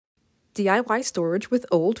DIY storage with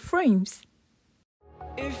old frames.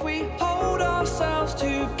 If we hold ourselves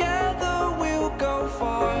together, we'll go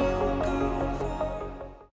far.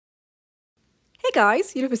 Hey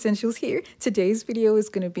guys, Yoduvh Essentials here. Today's video is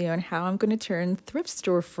going to be on how I'm going to turn thrift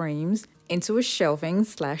store frames into a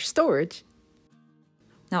shelving/storage.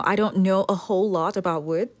 Now, I don't know a whole lot about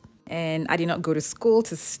wood, and I did not go to school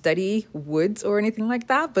to study woods or anything like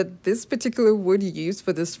that, but this particular wood used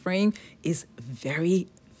for this frame is very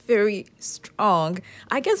strong.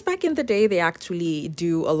 I guess back in the day, they actually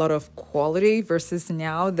do a lot of quality versus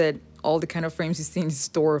now that all the kind of frames you see in the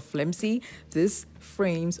store are flimsy. These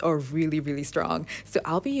frames are really strong. So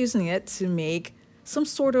I'll be using it to make some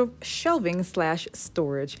sort of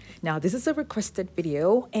shelving/storage. Now, this is a requested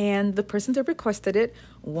video, and the person that requested it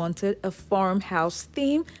wanted a farmhouse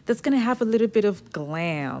theme that's gonna have a little bit of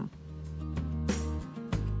glam.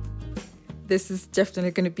 This is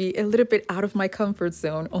definitely going to be a little bit out of my comfort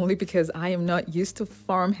zone, only because I am not used to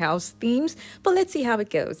farmhouse themes, but let's see how it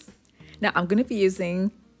goes. Now, I'm going to be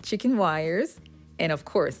using chicken wires, and of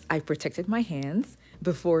course, I protected my hands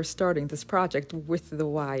before starting this project with the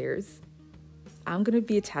wires. I'm going to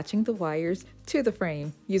be attaching the wires to the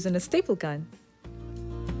frame using a staple gun.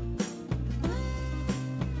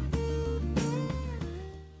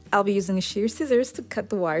 I'll be using shear scissors to cut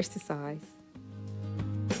the wires to size.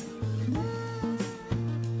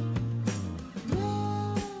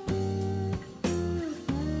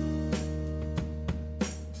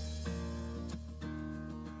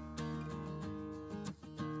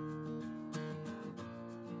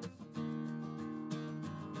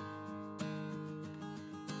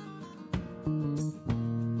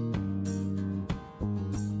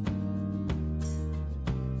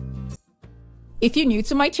 If you're new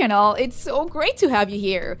to my channel, it's so great to have you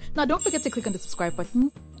here. Now don't forget to click on the subscribe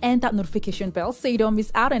button and that notification bell so you don't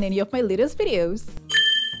miss out on any of my latest videos.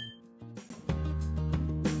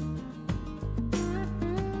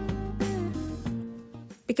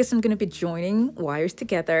 Because I'm going to be joining wires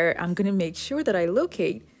together, I'm going to make sure that I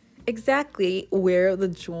locate exactly where the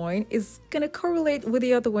join is going to correlate with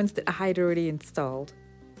the other ones that I had already installed.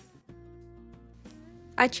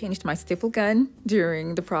 I changed my staple gun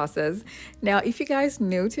during the process. Now, if you guys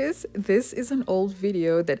notice, this is an old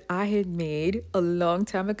video that I had made a long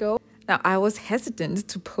time ago. Now, I was hesitant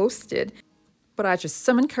to post it, but I just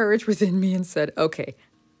summoned courage within me and said, okay,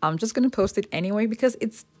 I'm just going to post it anyway because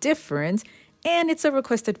it's different and it's a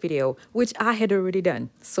requested video, which I had already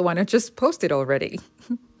done. So why not just post it already?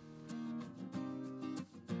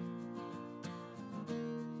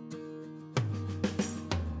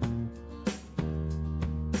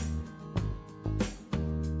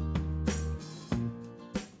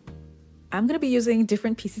 I'm going to be using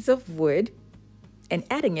different pieces of wood and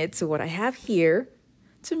adding it to what I have here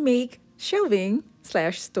to make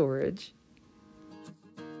shelving/storage.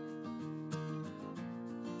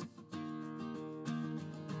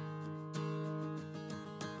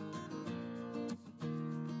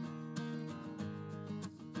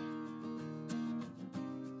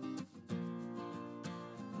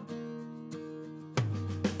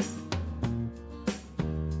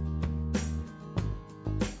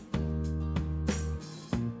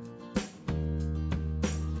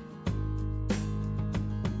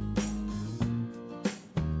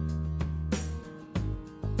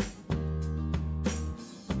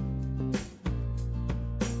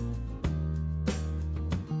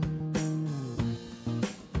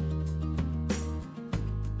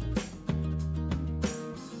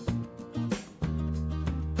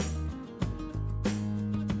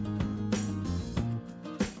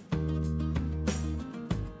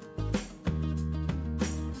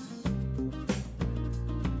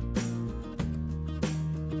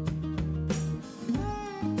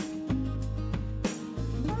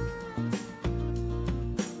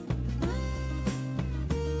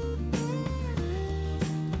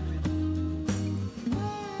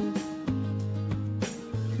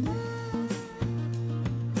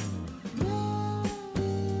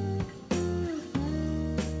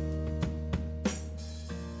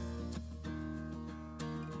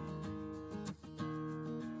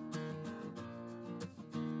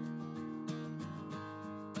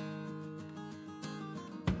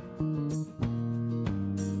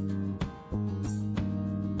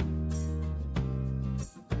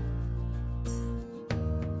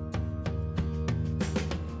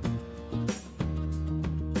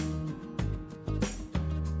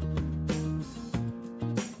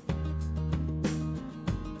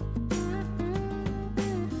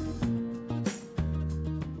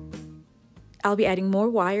 I'll be adding more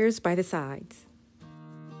wires by the sides.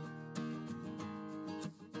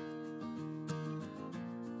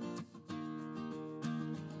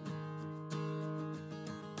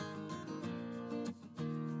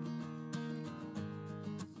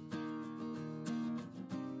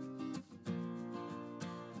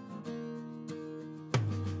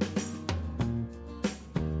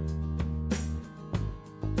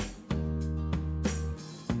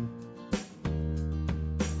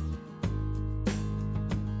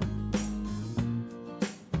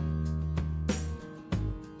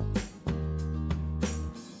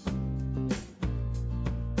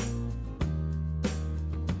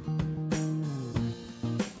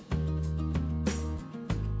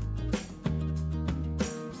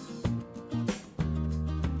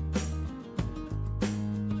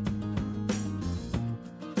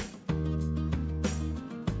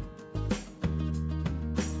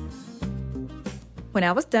 When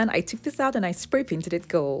I was done, I took this out and I spray painted it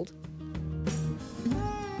gold.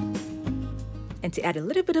 And to add a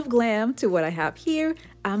little bit of glam to what I have here,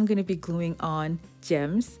 I'm going to be gluing on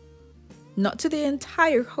gems. Not to the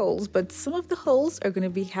entire holes, but some of the holes are going to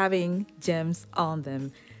be having gems on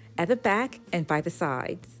them at the back and by the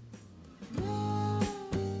sides.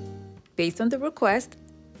 Based on the request,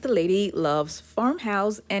 the lady loves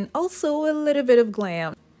farmhouse and also a little bit of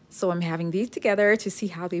glam. So I'm having these together to see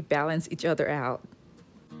how they balance each other out.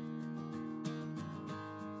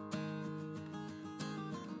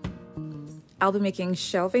 I'll be making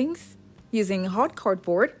shelvings using hard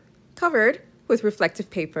cardboard covered with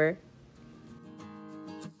reflective paper.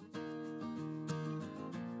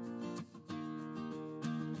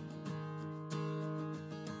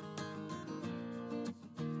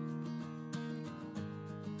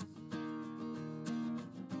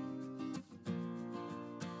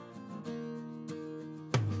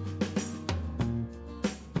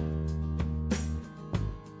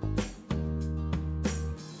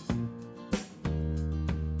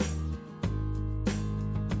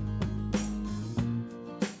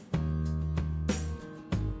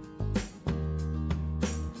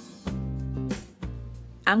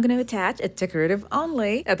 I'm going to attach a decorative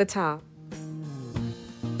onlay at the top.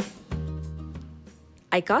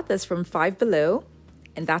 I got this from Five Below,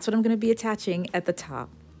 and that's what I'm going to be attaching at the top.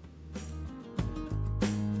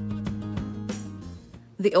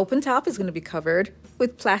 The open top is going to be covered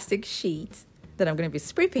with plastic sheets that I'm going to be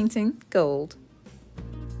spray painting gold.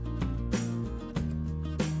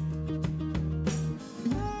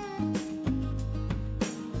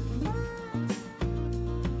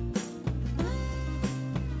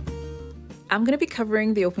 I'm going to be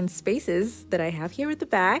covering the open spaces that I have here at the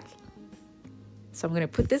back. So I'm going to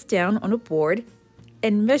put this down on a board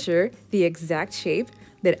and measure the exact shape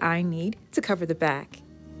that I need to cover the back.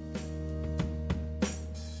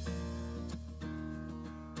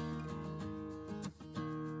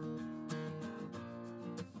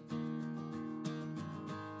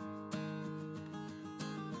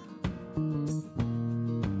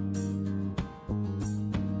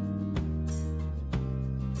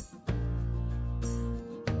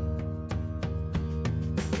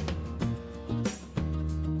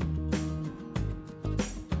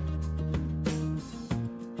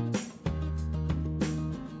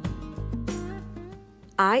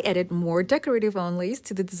 I added more decorative onlays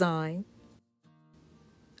to the design.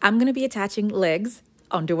 I'm going to be attaching legs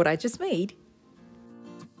under what I just made.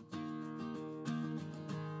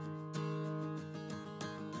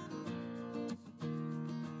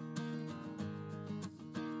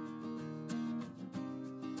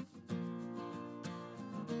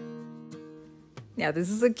 Now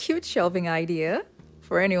this is a cute shelving idea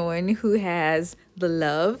for anyone who has the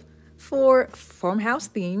love for farmhouse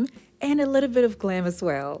theme and a little bit of glam as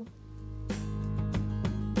well.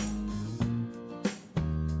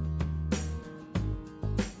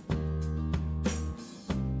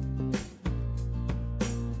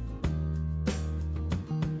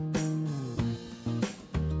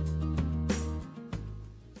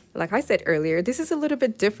 Like I said earlier, this is a little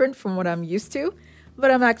bit different from what I'm used to,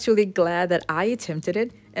 but I'm actually glad that I attempted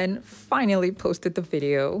it and finally posted the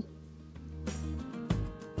video.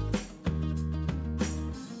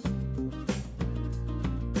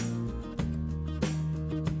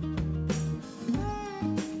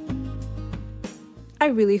 I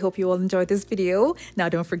really hope you all enjoyed this video. Now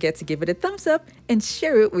don't forget to give it a thumbs up and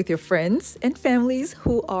share it with your friends and families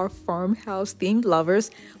who are farmhouse themed lovers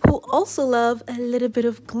who also love a little bit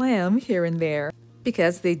of glam here and there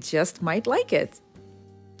because they just might like it.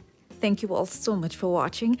 Thank you all so much for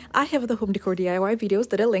watching. I have the home decor DIY videos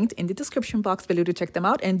that are linked in the description box below to check them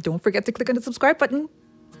out, and don't forget to click on the subscribe button.